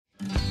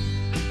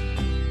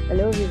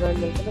Hello everyone,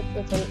 welcome back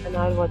to the channel and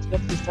are watching a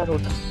 3-star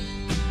hotel.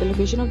 The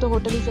location of the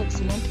hotel is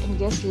excellent and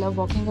guests love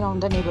walking around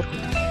the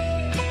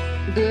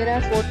neighborhood. There are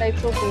 4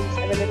 types of rooms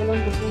available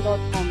on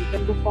booking.com. You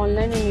can book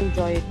online and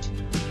enjoy it.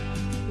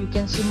 You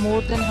can see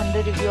more than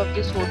 100 reviews of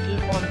this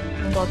hotel on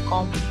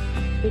booking.com.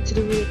 Its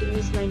review rating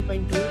is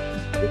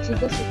 9.2, which is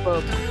the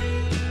superb.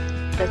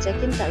 The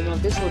check-in time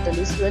of this hotel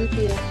is 12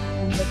 p.m.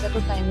 and the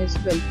check-out time is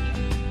 12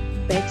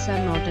 p.m. Pets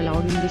are not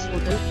allowed in this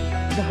hotel.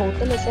 The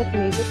hotel accepts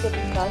major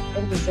credit cards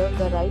and reserves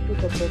the right to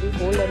temporarily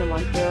hold an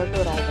amount prior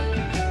to arrival.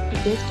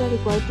 Guests are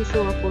required to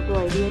show a photo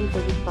ID and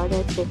credit card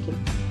at check-in.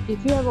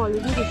 If you have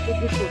already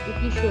visited this hotel,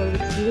 please share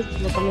its reviews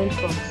in the comment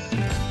box.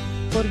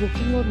 For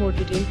booking or more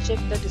details, check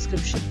the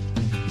description.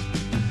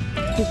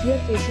 If you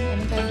are facing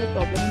any kind of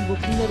problem in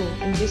booking a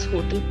room in this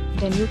hotel,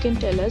 then you can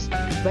tell us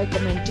by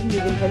commenting. We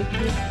will help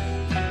you.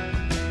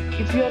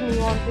 If you are new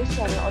on this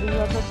channel or you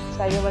have not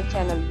subscribed our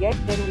channel yet,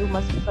 then you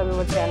must subscribe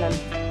our channel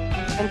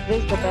and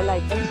press the bell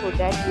icon so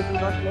that you do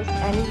not miss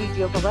any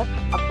video of our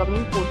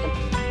upcoming hotel.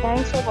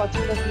 Thanks for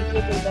watching the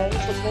video till the end.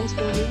 So friends,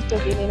 we will meet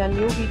again in a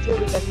new video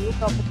with a new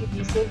property.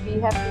 Be safe, be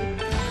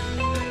happy.